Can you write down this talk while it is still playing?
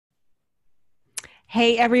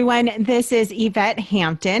Hey everyone, this is Yvette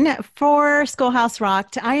Hampton for Schoolhouse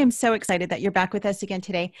Rocked. I am so excited that you're back with us again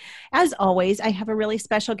today. As always, I have a really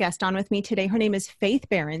special guest on with me today. Her name is Faith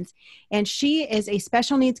Berens, and she is a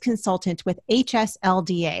special needs consultant with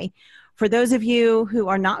HSLDA. For those of you who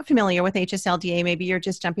are not familiar with HSLDA, maybe you're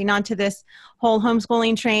just jumping onto this whole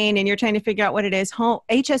homeschooling train and you're trying to figure out what it is.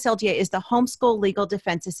 HSLDA is the Homeschool Legal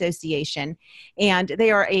Defense Association, and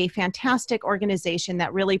they are a fantastic organization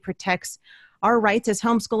that really protects our rights as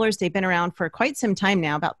homeschoolers. They've been around for quite some time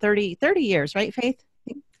now, about 30 years, right, Faith?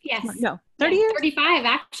 Yes. No, 30 years? 35,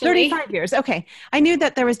 actually. 35 years. Okay. I knew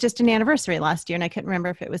that there was just an anniversary last year, and I couldn't remember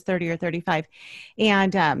if it was 30 or 35.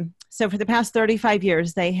 And so for the past 35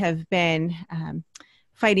 years, they have been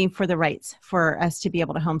fighting for the rights for us to be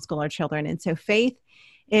able to homeschool our children. And so Faith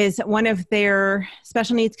is one of their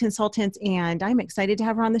special needs consultants, and I'm excited to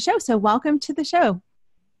have her on the show. So welcome to the show.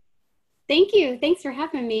 Thank you. Thanks for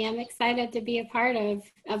having me. I'm excited to be a part of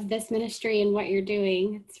this ministry and what you're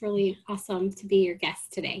doing. It's really awesome to be your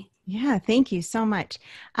guest today. Yeah, thank you so much.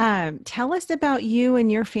 Tell us about you and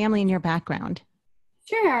your family and your background.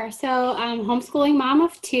 Sure. So I'm homeschooling mom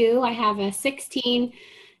of two. I have a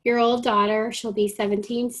 16-year-old daughter. She'll be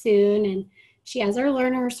 17 soon, and she has her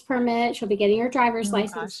learner's permit. She'll be getting her driver's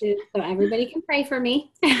license soon, so everybody can pray for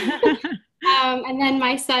me. And then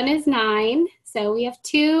my son is 9. So we have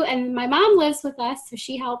 2, and my mom lives with us, so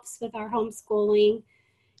she helps with our homeschooling.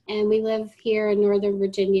 And we live here in Northern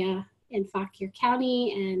Virginia in Fauquier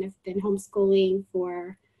County, and I've been homeschooling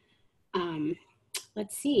for,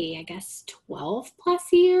 I guess 12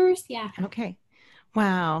 plus years. Yeah. Okay.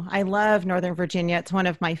 Wow. I love Northern Virginia. It's one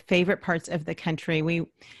of my favorite parts of the country. We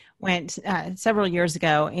went several years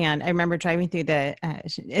ago, and I remember driving through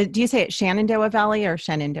do you say it Shenandoah Valley or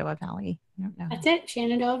Shenandoa Valley? I don't know. That's it,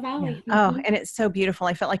 Shenandoah Valley. Yeah. Oh, and it's so beautiful.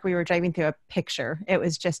 I felt like we were driving through a picture. It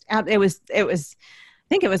was just, I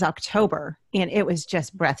think it was October, and it was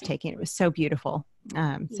just breathtaking. It was so beautiful.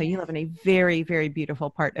 So you live in a very, very beautiful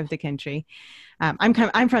part of the country.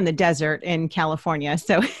 I'm from the desert in California,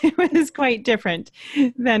 so it was quite different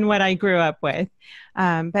than what I grew up with.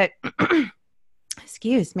 But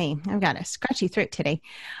excuse me, I've got a scratchy throat today.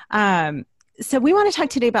 So we want to talk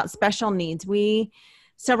today about special needs.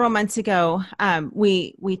 Several months ago,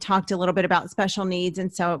 we talked a little bit about special needs.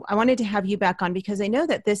 And so I wanted to have you back on because I know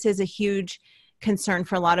that this is a huge concern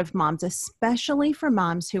for a lot of moms, especially for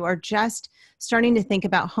moms who are just starting to think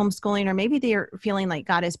about homeschooling, or maybe they're feeling like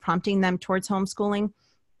God is prompting them towards homeschooling.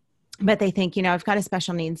 But they think, I've got a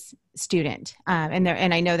special needs student, and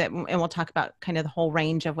I know that, and we'll talk about kind of the whole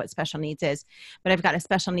range of what special needs is, but I've got a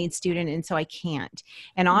special needs student, and so I can't.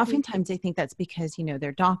 And oftentimes they think that's because,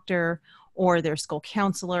 their doctor or their school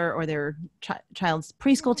counselor or their child's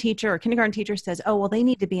preschool teacher or kindergarten teacher says, oh, well, they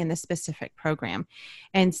need to be in this specific program.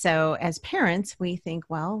 And so as parents, we think,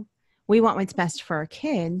 well, we want what's best for our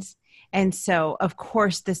kids. And so, of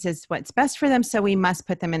course, this is what's best for them. So we must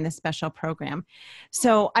put them in this special program.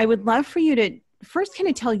 So I would love for you to first kind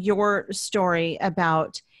of tell your story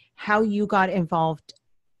about how you got involved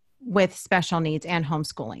with special needs and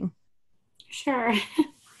homeschooling. Sure.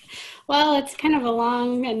 Well, it's kind of a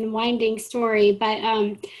long and winding story, but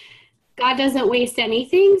God doesn't waste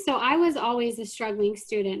anything. So I was always a struggling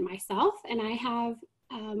student myself, and I have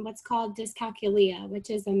what's called Dyscalculia, which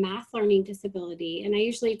is a math learning disability. And I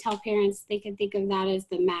usually tell parents they can think of that as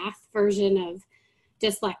the math version of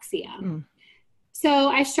dyslexia. So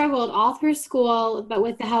I struggled all through school, but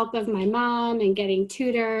with the help of my mom and getting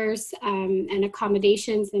tutors and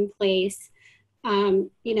accommodations in place,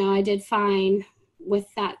 I did fine with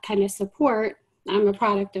that kind of support. I'm a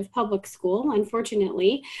product of public school,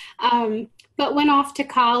 unfortunately, but went off to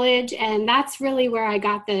college, and that's really where I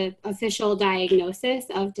got the official diagnosis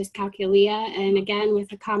of dyscalculia. And again,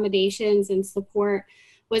 with accommodations and support,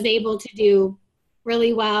 was able to do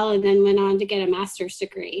really well, and then went on to get a master's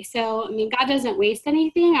degree. So, God doesn't waste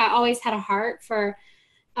anything. I always had a heart for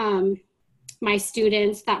my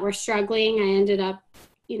students that were struggling. I ended up,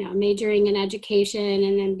 majoring in education,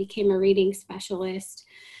 and then became a reading specialist.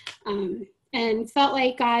 And felt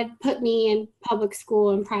like God put me in public school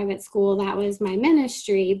and private school. That was my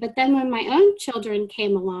ministry. But then when my own children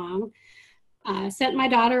came along, sent my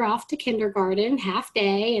daughter off to kindergarten half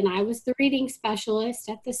day, and I was the reading specialist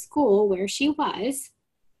at the school where she was.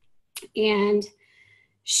 And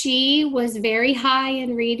she was very high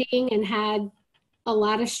in reading and had a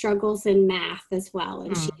lot of struggles in math as well.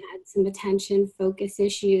 And she had some attention focus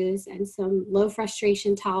issues and some low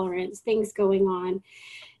frustration tolerance, things going on.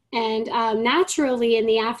 And naturally in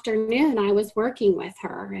the afternoon, I was working with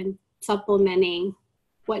her and supplementing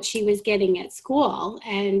what she was getting at school.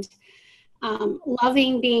 And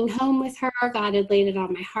loving being home with her. God had laid it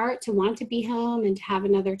on my heart to want to be home and to have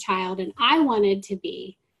another child. And I wanted to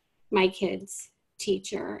be my kid's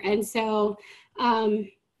teacher. And so I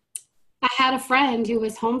had a friend who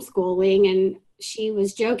was homeschooling, and she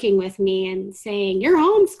was joking with me and saying, "You're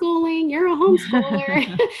homeschooling, you're a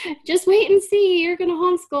homeschooler. Just wait and see, you're going to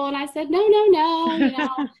homeschool." And I said, no,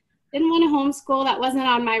 didn't want to homeschool. That wasn't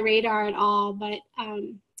on my radar at all.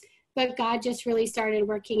 But God just really started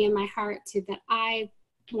working in my heart that I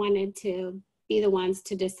wanted to be the ones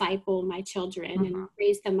to disciple my children and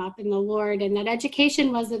raise them up in the Lord, and that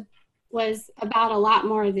education was about a lot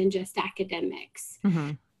more than just academics.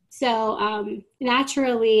 Mm-hmm. So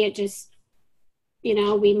naturally, it just,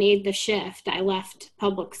 we made the shift. I left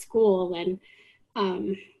public school,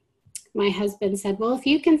 and my husband said, "Well, if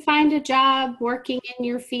you can find a job working in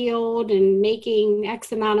your field and making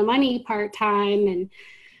X amount of money part-time and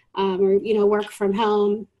or work from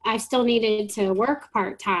home," I still needed to work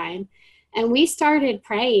part-time. And we started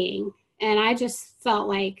praying, and I just felt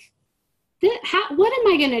like, what am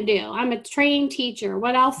I going to do? I'm a trained teacher.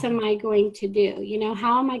 What else am I going to do?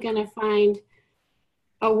 How am I going to find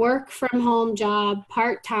a work from home job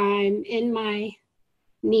part-time in my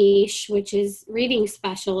niche, which is reading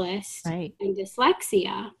specialist and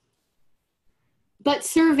dyslexia, but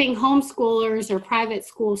serving homeschoolers or private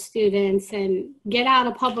school students and get out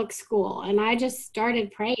of public school? And I just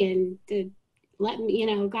started praying to let me,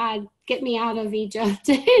 God, get me out of Egypt,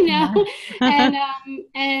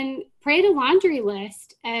 and prayed a laundry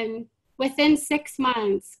list. And within 6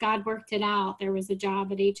 months, God worked it out. There was a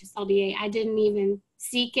job at HSLDA. I didn't even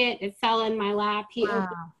seek it. It fell in my lap. He opened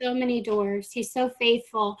so many doors. He's so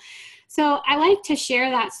faithful. So I like to share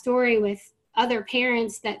that story with other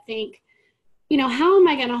parents that think, how am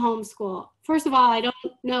I going to homeschool? First of all, I don't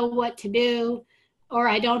know what to do, or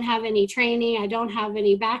I don't have any training. I don't have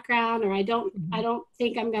any background, or I don't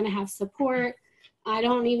think I'm going to have support. I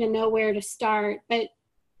don't even know where to start. But,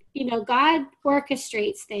 God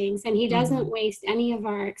orchestrates things, and he doesn't waste any of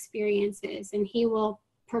our experiences, and he will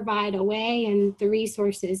provide a way and the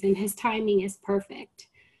resources, and his timing is perfect.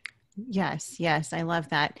 Yes. I love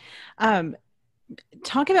that.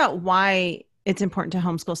 Talk about why it's important to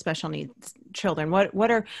homeschool special needs children.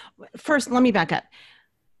 First, let me back up.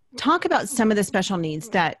 Talk about some of the special needs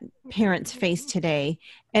that parents face today,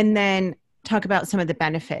 and then talk about some of the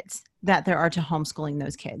benefits that there are to homeschooling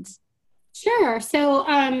those kids. Sure. So,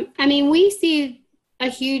 we see a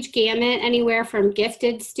huge gamut, anywhere from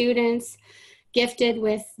gifted students, gifted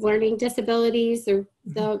with learning disabilities, or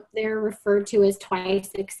they're referred to as twice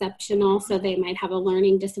exceptional. So they might have a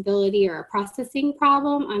learning disability or a processing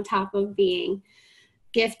problem on top of being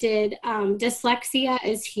gifted. Dyslexia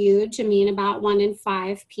is huge. About 1 in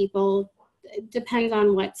 5 people, depends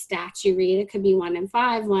on what stats you read. It could be 1 in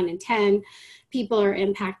 5, 1 in 10 people are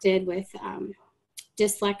impacted with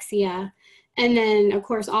dyslexia. And then, of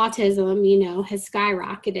course, autism, has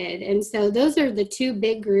skyrocketed. And so those are the two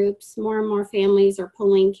big groups. More and more families are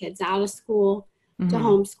pulling kids out of school to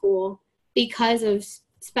homeschool because of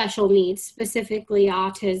special needs, specifically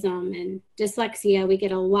autism and dyslexia. We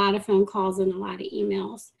get a lot of phone calls and a lot of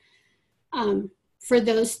emails for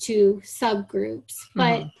those two subgroups.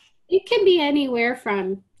 But it can be anywhere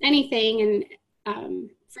from anything, and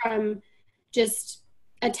from just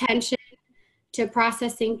attention to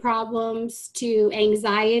processing problems to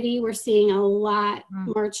anxiety. We're seeing a lot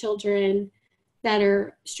more children that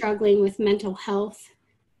are struggling with mental health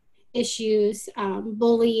issues,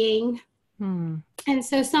 bullying. And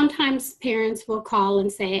so sometimes parents will call and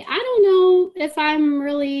say, "I don't know if I'm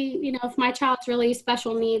really, if my child's really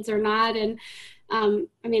special needs or not." And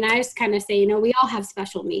I just kind of say, we all have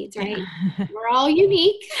special needs, right? We're all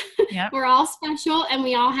unique. Yep. We're all special, and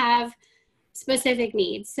we all have specific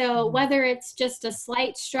needs. So whether it's just a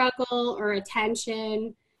slight struggle or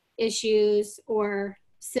attention issues or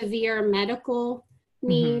severe medical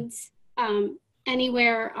needs,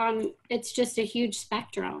 anywhere on, it's just a huge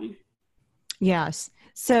spectrum. Yes.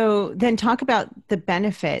 So then talk about the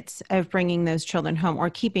benefits of bringing those children home or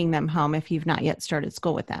keeping them home if you've not yet started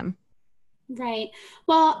school with them. Right.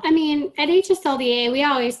 Well, at HSLDA, we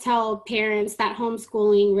always tell parents that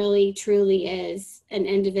homeschooling really, truly is an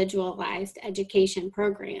individualized education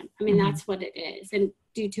program. That's what it is, and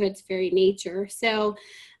due to its very nature. So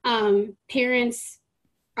parents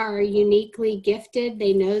are uniquely gifted.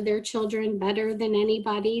 They know their children better than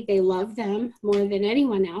anybody. They love them more than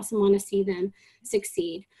anyone else and want to see them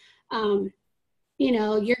succeed.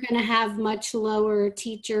 You're going to have much lower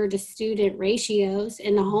teacher to student ratios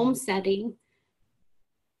in the home setting.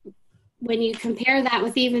 When you compare that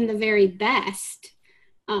with even the very best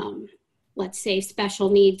let's say, special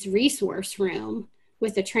needs resource room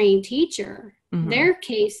with a trained teacher, their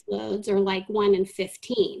caseloads are like 1 in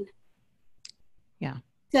 15. Yeah.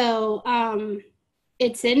 So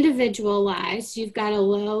it's individualized. You've got a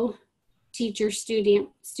low teacher student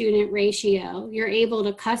ratio. You're able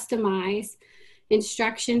to customize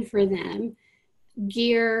instruction for them,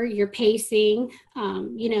 gear your pacing.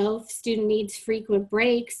 If student needs frequent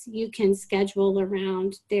breaks, you can schedule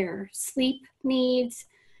around their sleep needs,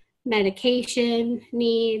 medication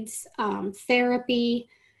needs, therapy.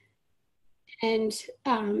 And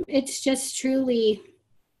it's just truly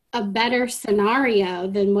a better scenario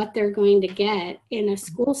than what they're going to get in a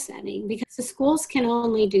school setting, because the schools can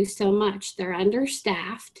only do so much. They're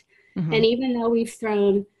understaffed. And even though we've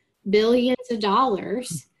thrown billions of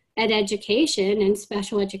dollars at education and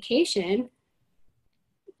special education,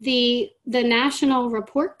 the national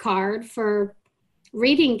report card for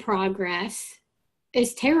reading progress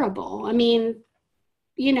is terrible. I mean,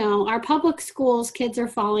 our public schools, kids are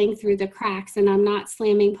falling through the cracks, and I'm not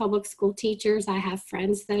slamming public school teachers. I have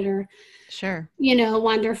friends that are, sure,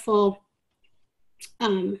 wonderful,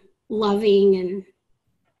 loving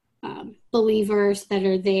and believers that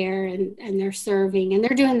are there, and they're serving, and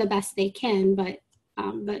they're doing the best they can, but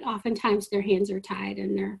oftentimes their hands are tied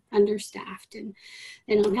and they're understaffed and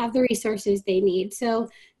they don't have the resources they need. So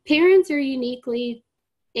parents are uniquely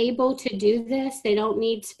able to do this. They don't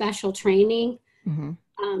need special training.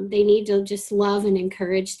 They need to just love and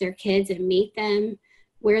encourage their kids and meet them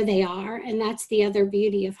where they are. And that's the other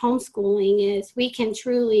beauty of homeschooling, is we can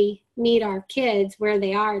truly meet our kids where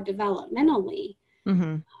they are developmentally.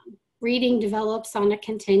 Reading develops on a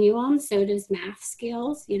continuum, so does math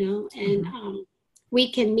skills, and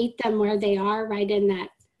we can meet them where they are, right in that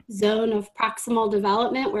zone of proximal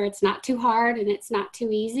development where it's not too hard and it's not too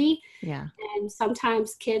easy. Yeah. And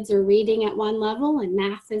sometimes kids are reading at one level and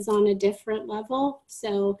math is on a different level.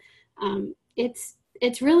 So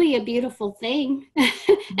it's really a beautiful thing.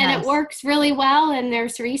 And it works really well. And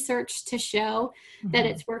there's research to show that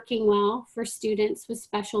it's working well for students with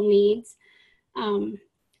special needs.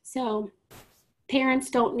 So parents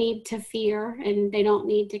don't need to fear, and they don't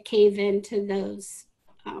need to cave into those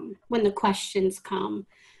when the questions come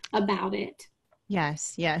about it.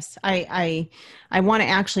 Yes. I want to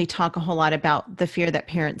actually talk a whole lot about the fear that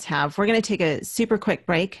parents have. We're going to take a super quick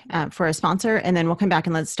break for a sponsor, and then we'll come back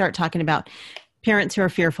and let's start talking about parents who are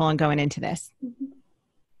fearful and going into this.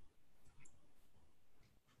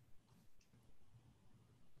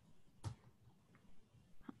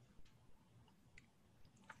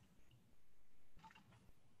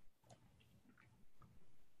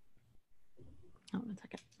 Oh, 1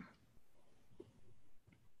 second.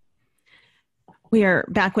 We are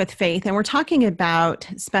back with Faith, and we're talking about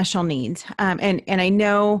special needs. And I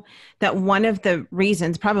know that one of the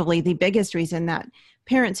reasons, probably the biggest reason, that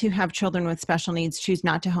parents who have children with special needs choose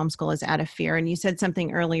not to homeschool is out of fear. And you said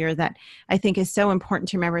something earlier that I think is so important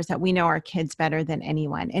to remember, is that we know our kids better than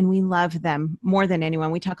anyone, and we love them more than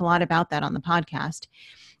anyone. We talk a lot about that on the podcast.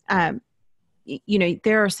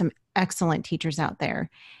 There are some excellent teachers out there,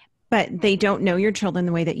 but they don't know your children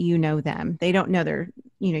the way that you know them. They don't know their,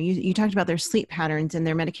 you talked about their sleep patterns and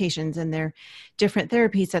their medications and their different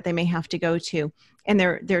therapies that they may have to go to. And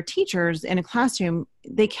their teachers in a classroom,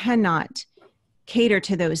 they cannot cater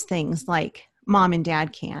to those things like mom and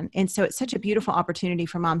dad can. And so it's such a beautiful opportunity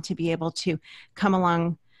for mom to be able to come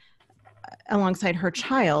alongside her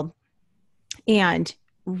child and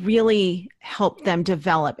really help them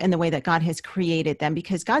develop in the way that God has created them,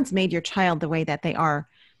 because God's made your child the way that they are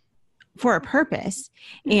for a purpose.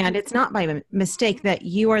 And it's not by mistake that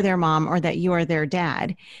you are their mom or that you are their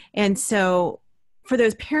dad. And so for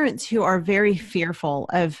those parents who are very fearful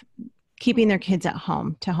of keeping their kids at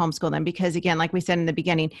home to homeschool them, because again, like we said in the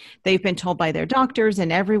beginning, they've been told by their doctors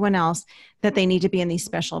and everyone else that they need to be in these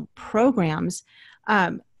special programs.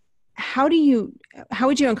 How would you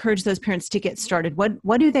encourage those parents to get started?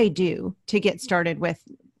 What do they do to get started with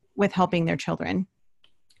helping their children?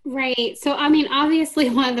 Right. So, I mean, obviously,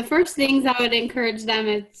 one of the first things I would encourage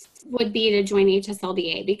them would be to join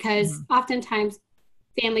HSLDA, because oftentimes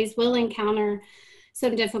families will encounter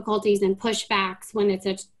some difficulties and pushbacks when it's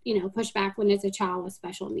a child with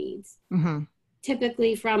special needs.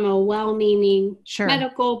 Typically from a well-meaning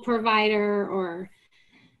medical provider or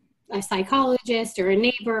a psychologist or a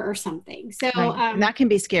neighbor or something. So and that can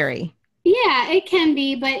be scary. Yeah, it can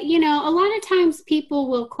be. But, a lot of times people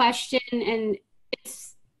will question, and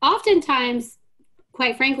it's oftentimes,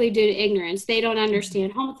 quite frankly, due to ignorance. They don't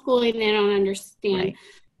understand homeschooling. They don't understand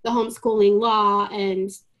the homeschooling law, and,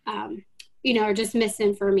 or just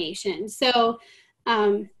misinformation. So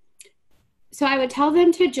So I would tell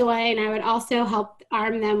them to join. I would also help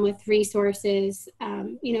arm them with resources.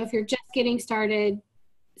 If you're just getting started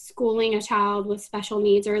schooling a child with special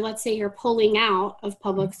needs, or let's say you're pulling out of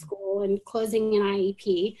public school and closing an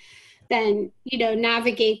IEP, then,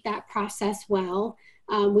 navigate that process well.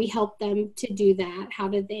 We help them to do that. How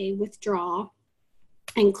do they withdraw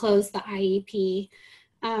and close the IEP?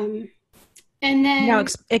 And then now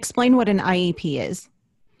explain what an IEP is.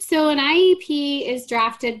 So an IEP is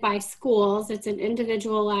drafted by schools. It's an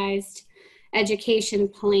individualized education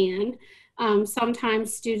plan.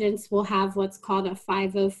 Sometimes students will have what's called a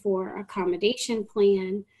 504 accommodation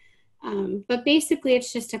plan. But basically,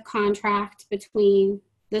 it's just a contract between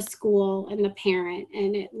the school and the parent,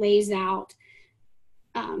 and it lays out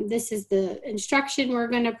this is the instruction we're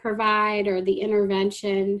going to provide, or the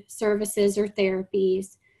intervention services or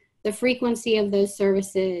therapies, the frequency of those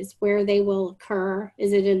services, where they will occur.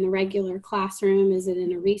 Is it in the regular classroom? Is it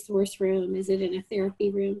in a resource room? Is it in a therapy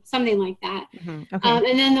room? Something like that. Mm-hmm. Okay.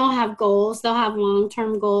 And then they'll have goals. They'll have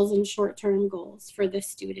long-term goals and short-term goals for the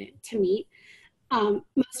student to meet.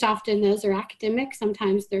 Most often those are academic.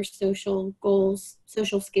 Sometimes there's social goals,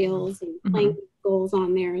 social skills, and language goals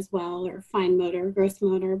on there as well, or fine motor, gross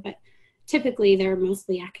motor, but typically they're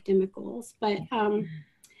mostly academic goals. But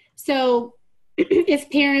so if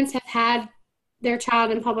parents have had their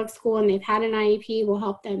child in public school and they've had an IEP, we'll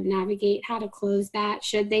help them navigate how to close that.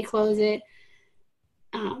 Should they close it?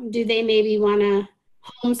 Do they maybe want to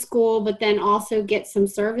homeschool, but then also get some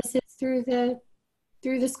services through the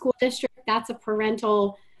school district? That's a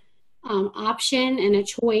parental option and a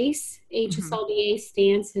choice. HSLDA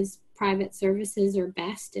stance is private services are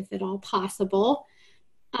best if at all possible.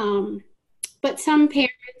 But some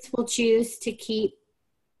parents will choose to keep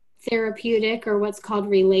therapeutic or what's called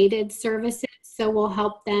related services. So we'll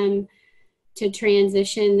help them to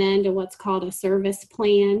transition then to what's called a service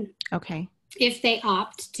plan. Okay. If they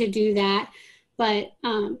opt to do that. But,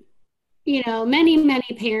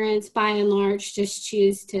 many parents by and large just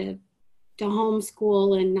choose to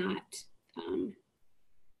homeschool and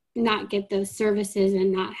not get those services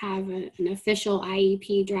and not have an official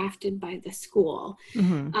IEP drafted by the school.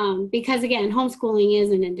 Because again, homeschooling is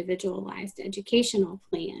an individualized educational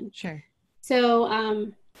plan. Sure.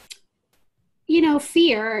 So,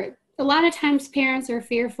 fear, a lot of times parents are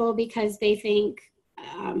fearful because they think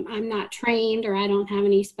I'm not trained or I don't have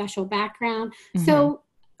any special background. So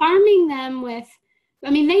arming them with,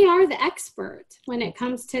 they are the expert when it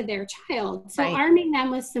comes to their child. So arming them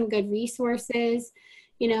with some good resources.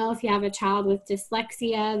 If you have a child with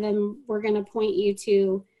dyslexia, then we're going to point you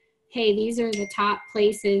to, hey, these are the top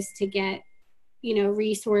places to get,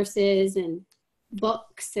 resources and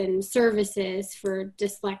books and services for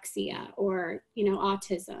dyslexia or,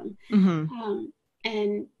 autism.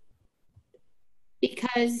 And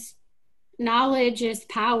because knowledge is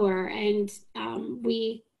power, and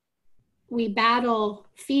we battle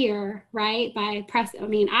fear, right? I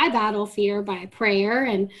battle fear by prayer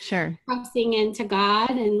and pressing into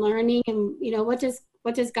God and learning, and what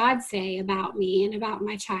does God say about me and about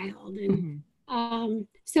my child? And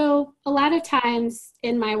so a lot of times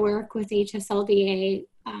in my work with HSLDA,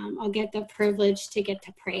 I'll get the privilege to get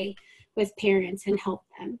to pray with parents and help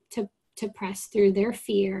them to press through their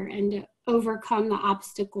fear and to overcome the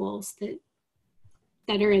obstacles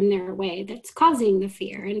that are in their way that's causing the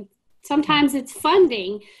fear. And sometimes it's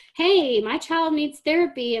funding. Hey, my child needs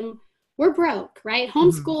therapy and we're broke, right?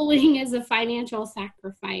 Homeschooling is a financial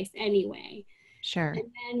sacrifice anyway. Sure. And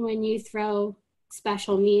then when you throw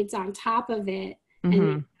special needs on top of it, and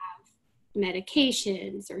you have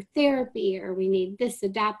medications or therapy, or we need this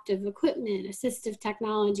adaptive equipment, assistive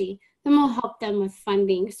technology, then we'll help them with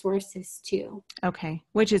funding sources too. Okay,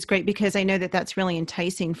 which is great, because I know that that's really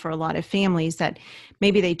enticing for a lot of families that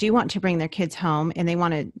maybe they do want to bring their kids home and they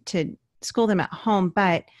want to school them at home,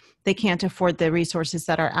 but they can't afford the resources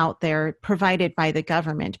that are out there provided by the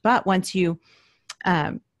government. But once you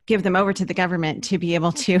give them over to the government to be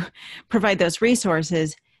able to provide those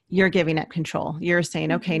resources, you're giving up control. You're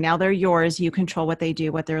saying, okay, now they're yours. You control what they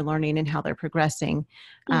do, what they're learning, and how they're progressing.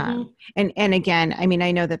 And again,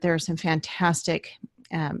 I know that there are some fantastic,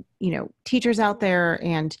 teachers out there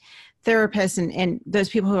and therapists and those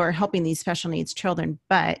people who are helping these special needs children,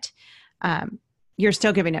 but you're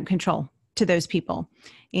still giving up control to those people.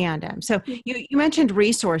 And so you mentioned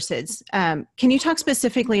resources. Can you talk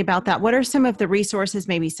specifically about that? What are some of the resources,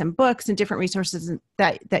 maybe some books and different resources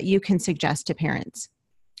that you can suggest to parents?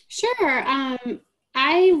 Sure. I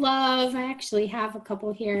actually have a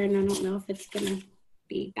couple here, and I don't know if it's going to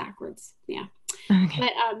be backwards. Yeah. Okay.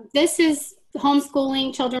 But this is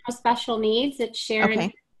Homeschooling Children with Special Needs. It's shared.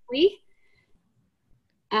 Okay.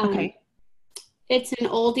 Okay. It's an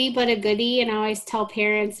oldie but a goodie, and I always tell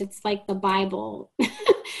parents it's like the Bible.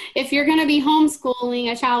 If you're going to be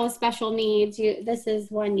homeschooling a child with special needs, this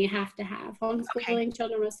is one you have to have. Homeschooling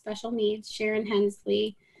Children with Special Needs, Sharon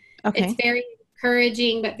Hensley. Okay. It's very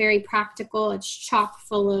encouraging but very practical. It's chock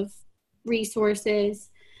full of resources.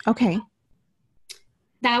 Okay.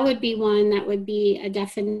 That would be one that would be a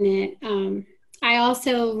definite. I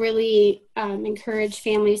also really encourage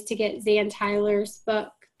families to get Zan Tyler's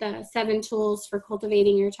book, The 7 Tools for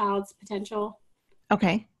Cultivating Your Child's Potential.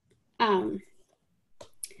 Okay.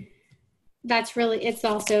 It's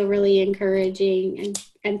also really encouraging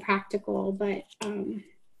and practical, but, and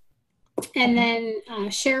then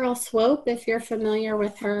Cheryl Swope, if you're familiar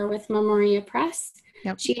with her, with Memoria Press,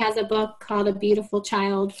 Yep. She has a book called A Beautiful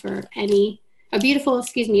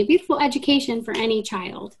Education for Any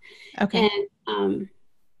Child. Okay. And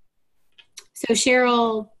so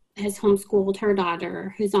Cheryl has homeschooled her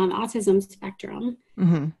daughter who's on the autism spectrum.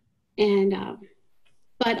 Mm-hmm. And,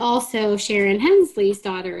 but also Sharon Hensley's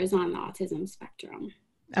daughter is on the autism spectrum.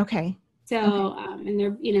 Okay. So, and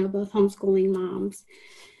they're, both homeschooling moms.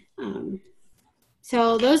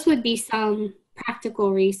 So those would be some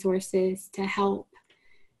practical resources to help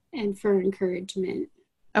and for encouragement.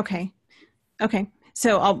 Okay.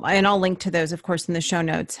 So I'll link to those, of course, in the show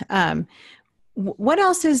notes. What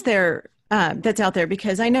else is there that's out there?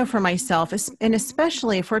 Because I know for myself, and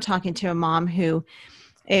especially if we're talking to a mom who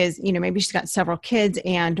is, maybe she's got several kids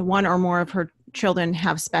and one or more of her children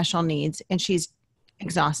have special needs and she's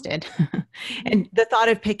exhausted. And the thought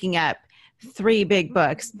of picking up 3 big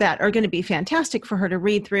books that are going to be fantastic for her to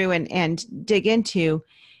read through and dig into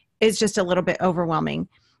is just a little bit overwhelming.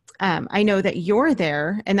 I know that you're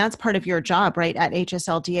there and that's part of your job, right, at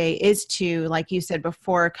HSLDA is to, like you said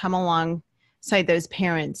before, come alongside those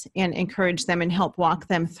parents and encourage them and help walk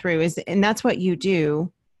them through. And that's what you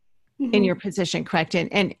do in your position, correct?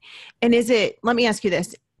 And is it, let me ask you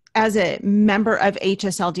this, as a member of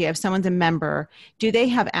HSLDA, if someone's a member, do they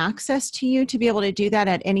have access to you to be able to do that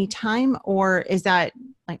at any time? Or is that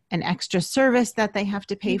like an extra service that they have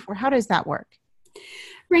to pay for? How does that work?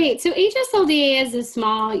 Right. So HSLDA is a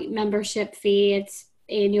small membership fee. It's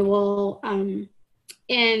annual. And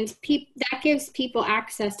that gives people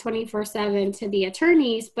access 24/7 to the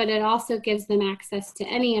attorneys, but it also gives them access to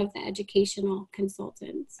any of the educational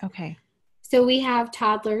consultants. Okay. So we have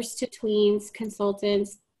toddlers to tweens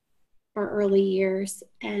consultants for early years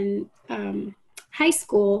and high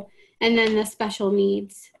school, and then the special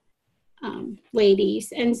needs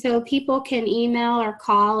ladies. And so people can email or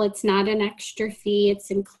call. It's not an extra fee.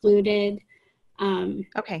 It's included.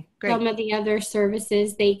 Okay, great. Some of the other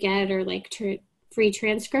services they get are like free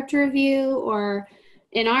transcript review, or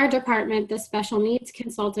in our department, the special needs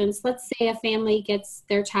consultants, let's say a family gets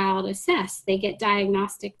their child assessed, they get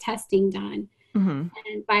diagnostic testing done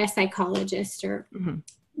and by a psychologist or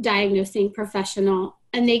diagnosing professional,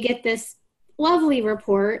 and they get this lovely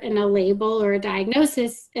report and a label or a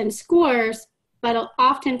diagnosis and scores, but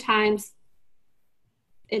oftentimes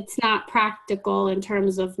it's not practical in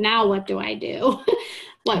terms of now what do I do?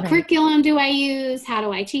 What curriculum do I use? How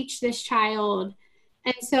do I teach this child?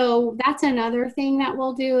 And so that's another thing that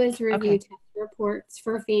we'll do is review test reports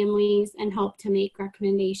for families and help to make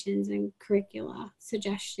recommendations and curricula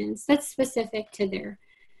suggestions that's specific to their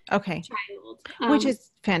child. Which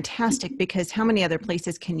is fantastic, because how many other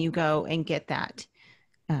places can you go and get that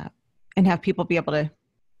and have people be able to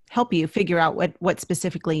help you figure out what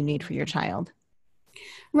specifically you need for your child?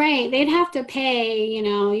 Right. They'd have to pay,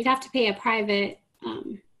 you'd have to pay a private,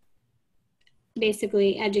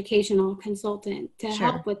 basically educational consultant to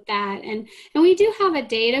help with that. And we do have a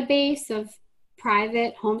database of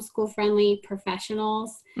private homeschool friendly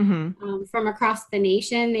professionals from across the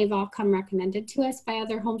nation. They've all come recommended to us by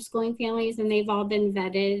other homeschooling families, and they've all been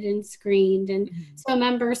vetted and screened. And so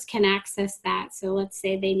members can access that. So let's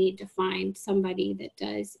say they need to find somebody that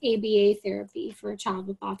does ABA therapy for a child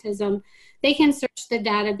with autism. They can search the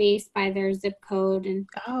database by their zip code and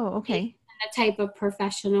the type of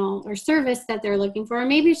professional or service that they're looking for. Or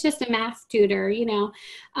maybe it's just a math tutor,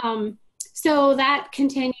 So that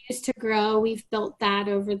continues to grow. We've built that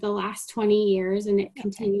over the last 20 years and it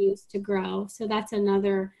continues to grow. So that's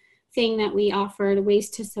another thing that we offer, ways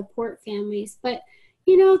to support families. But,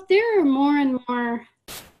 there are more and more,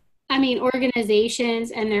 organizations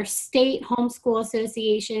and their state homeschool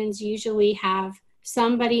associations usually have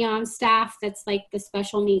somebody on staff that's like the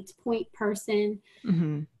special needs point person.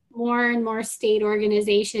 More and more state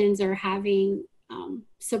organizations are having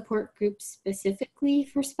support groups specifically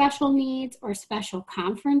for special needs or special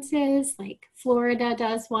conferences. Like Florida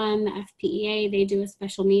does one, the FPEA, they do a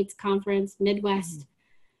special needs conference, Midwest.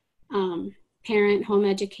 parent home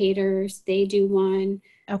educators, they do one.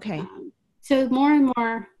 Okay. So more and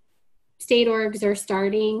more state orgs are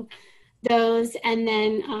starting those. And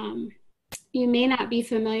then you may not be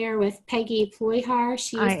familiar with Peggy Ployhar.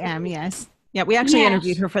 I am, yes. Yeah, we actually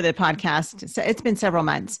interviewed her for the podcast. So it's been several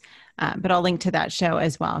months, but I'll link to that show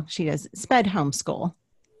as well. She does SPED homeschool.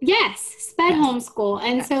 Yes, SPED homeschool.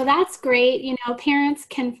 And so that's great. You know, parents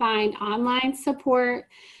can find online support,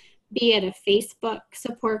 be it a Facebook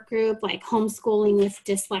support group like Homeschooling with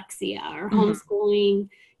Dyslexia or Homeschooling,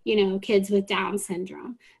 you know, kids with Down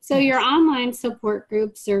syndrome. So your online support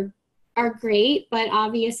groups are great, but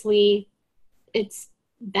obviously it's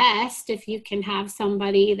best if you can have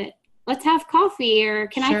somebody that, let's have coffee, or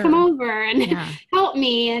can I come over and help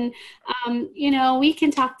me? And, you know, we can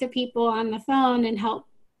talk to people on the phone and help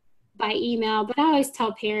by email, but I always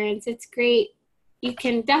tell parents it's great. You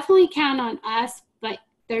can definitely count on us, but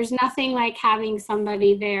there's nothing like having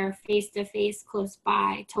somebody there face to face close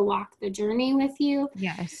by to walk the journey with you.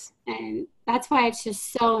 Yes. And that's why it's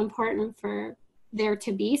just so important for there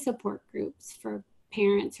to be support groups for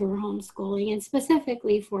parents who are homeschooling, and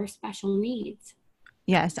specifically for special needs.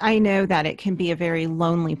 Yes, I know that it can be a very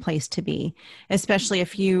lonely place to be, especially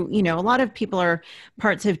if you know, a lot of people are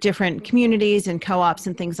parts of different communities and co-ops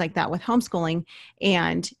and things like that with homeschooling.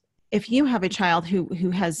 And if you have a child who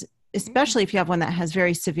has, especially if you have one that has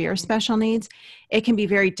very severe special needs, it can be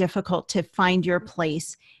very difficult to find your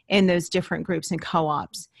place in those different groups and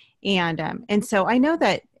co-ops. And so I know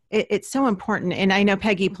that it's so important. And I know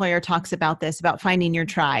Peggy Ployer talks about this, about finding your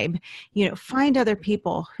tribe, you know, find other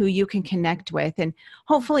people who you can connect with. And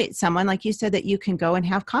hopefully it's someone, like you said, that you can go and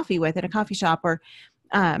have coffee with at a coffee shop, or,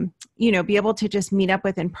 you know, be able to just meet up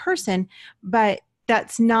with in person. But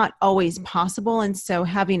that's not always possible. And so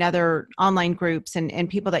having other online groups and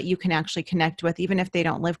people that you can actually connect with, even if they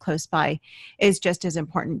don't live close by, is just as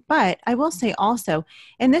important. But I will say also,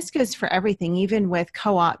 and this goes for everything, even with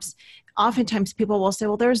co-ops, oftentimes people will say,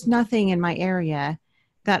 well, there's nothing in my area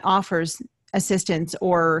that offers assistance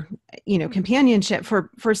or, you know, companionship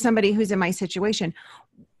for somebody who's in my situation.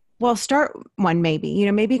 Well, start one, maybe, you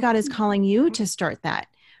know, maybe God is calling you to start that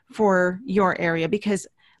for your area, because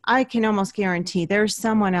I can almost guarantee there's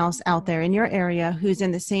someone else out there in your area who's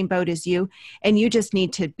in the same boat as you, and you just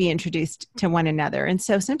need to be introduced to one another. And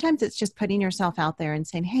so sometimes it's just putting yourself out there and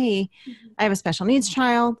saying, hey, I have a special needs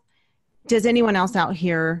child. Does anyone else out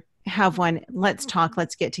here have one? Let's talk,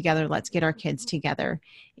 let's get together, let's get our kids together.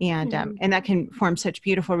 And that can form such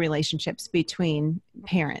beautiful relationships between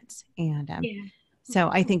parents. And so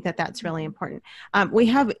I think that that's really important. We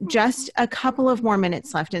have just a couple of more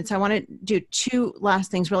minutes left. And so I want to do two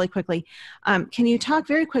last things really quickly. Can you talk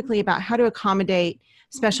very quickly about how to accommodate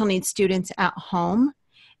special needs students at home?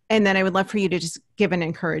 And then I would love for you to just give an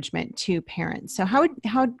encouragement to parents. So how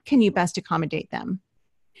can you best accommodate them?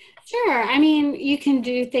 Sure. I mean, you can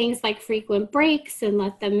do things like frequent breaks and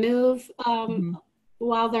let them move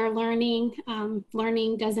while they're learning.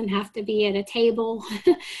 Learning doesn't have to be at a table.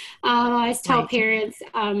 I always tell parents,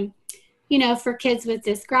 you know, for kids with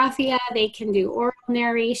dysgraphia, they can do oral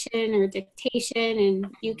narration or dictation,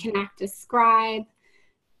 and you can act as scribe,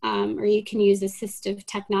 or you can use assistive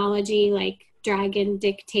technology like drag and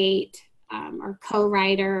dictate, or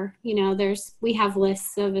co-writer. You know, we have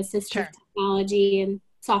lists of assistive technology and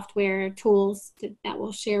software tools that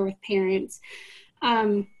we'll share with parents.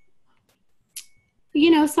 You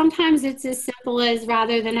know, sometimes it's as simple as,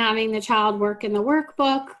 rather than having the child work in the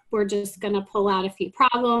workbook, we're just going to pull out a few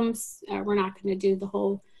problems. We're not going to do the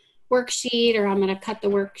whole worksheet, or I'm going to cut the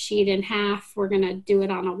worksheet in half. We're going to do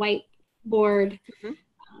it on a whiteboard,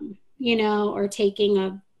 you know, or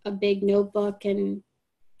taking a big notebook and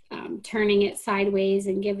turning it sideways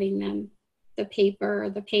and giving them the paper or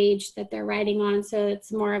the page that they're writing on, so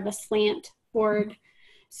it's more of a slant board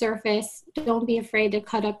surface. Don't be afraid to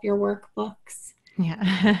cut up your workbooks.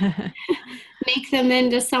 Make them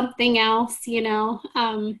into something else, you know,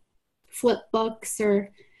 flip books,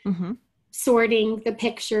 or sorting the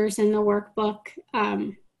pictures in the workbook,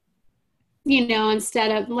 you know,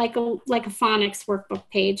 instead of like a phonics workbook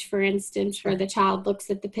page, for instance, where the child looks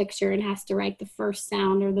at the picture and has to write the first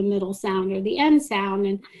sound or the middle sound or the end sound.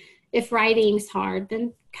 And if writing's hard,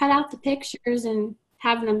 then cut out the pictures and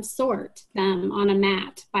have them sort them on a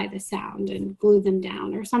mat by the sound and glue them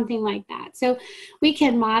down or something like that. So we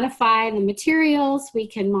can modify the materials, we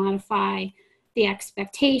can modify the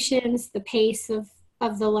expectations, the pace of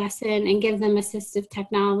the lesson, and give them assistive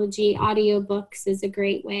technology. Audiobooks is a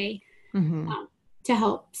great way to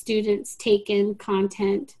help students take in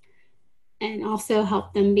content and also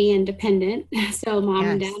help them be independent. So mom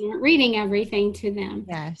and dad aren't reading everything to them.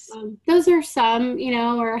 Those are some, you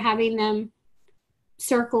know, or having them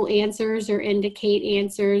circle answers or indicate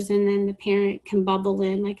answers, and then the parent can bubble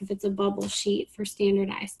in, like if it's a bubble sheet for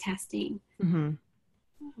standardized testing. Mm-hmm.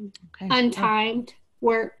 Okay. Untimed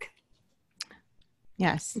work.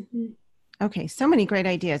 Yes. Mm-hmm. Okay. So many great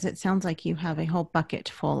ideas. It sounds like you have a whole bucket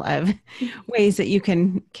full of ways that you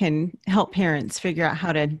can help parents figure out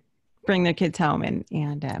how to bring their kids home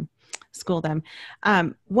and school them.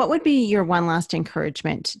 What would be your one last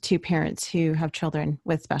encouragement to parents who have children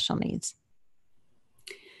with special needs?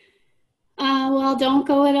 Well, don't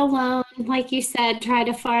go it alone. Like you said, try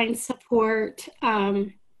to find support.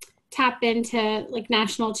 Tap into like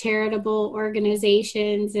national charitable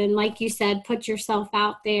organizations. And like you said, put yourself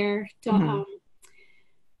out there.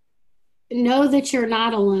 Know that you're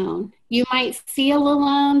not alone. You might feel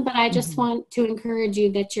alone, but I just want to encourage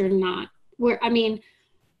you that you're not.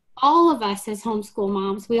 All of us as homeschool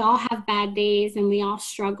moms, we all have bad days and we all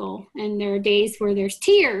struggle. And there are days where there's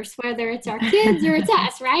tears, whether it's our kids or it's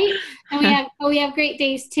us, right? And we have great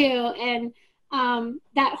days too. And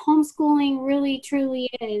that homeschooling really, truly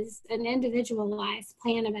is an individualized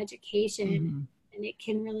plan of education, and it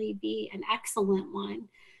can really be an excellent one.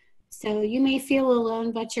 So you may feel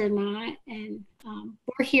alone, but you're not. And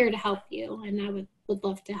we're here to help you. And I would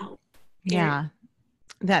love to help. Yeah,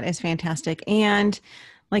 that is fantastic. And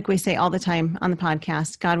like we say all the time on the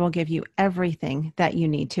podcast, God will give you everything that you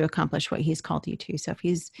need to accomplish what he's called you to. So if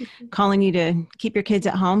he's calling you to keep your kids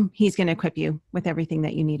at home, he's going to equip you with everything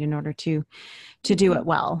that you need in order to do it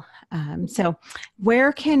well. So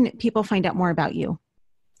where can people find out more about you?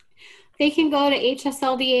 They can go to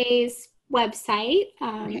HSLDA's website,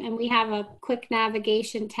 and we have a quick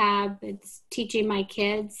navigation tab. It's Teaching My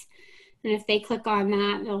Kids. And if they click on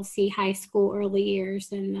that, they'll see high school, early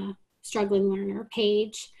years, and the struggling learner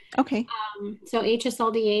page. Okay. So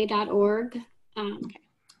hslda.org,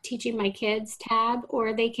 Teaching My Kids tab,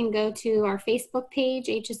 or they can go to our Facebook page,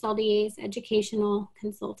 HSLDA's Educational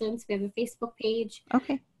Consultants. We have a Facebook page.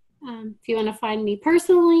 Okay. If you want to find me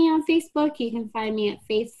personally on Facebook, you can find me at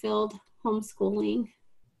Faith-Filled Homeschooling.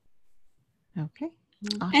 Okay.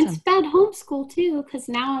 Awesome. And SPED Homeschool too, because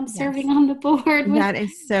now I'm serving on the board. That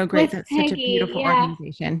is so great. That's Peggy. Such a beautiful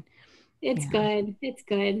organization. It's good. It's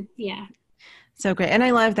good. Yeah. So great. And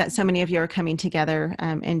I love that so many of you are coming together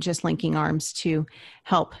and just linking arms to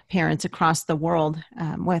help parents across the world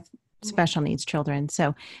with special needs children.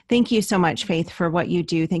 So thank you so much, Faith, for what you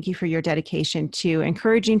do. Thank you for your dedication to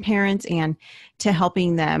encouraging parents and to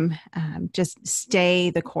helping them just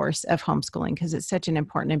stay the course of homeschooling, because it's such an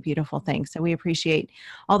important and beautiful thing. So we appreciate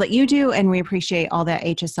all that you do, and we appreciate all that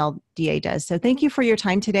HSLDA does. So thank you for your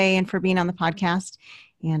time today and for being on the podcast.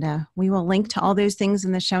 And we will link to all those things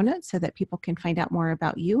in the show notes so that people can find out more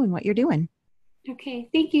about you and what you're doing. Okay.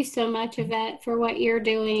 Thank you so much, Yvette, for what you're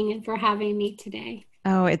doing and for having me today.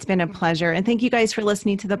 Oh, it's been a pleasure. And thank you guys for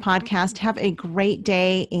listening to the podcast. Have a great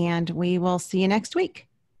day, and we will see you next week.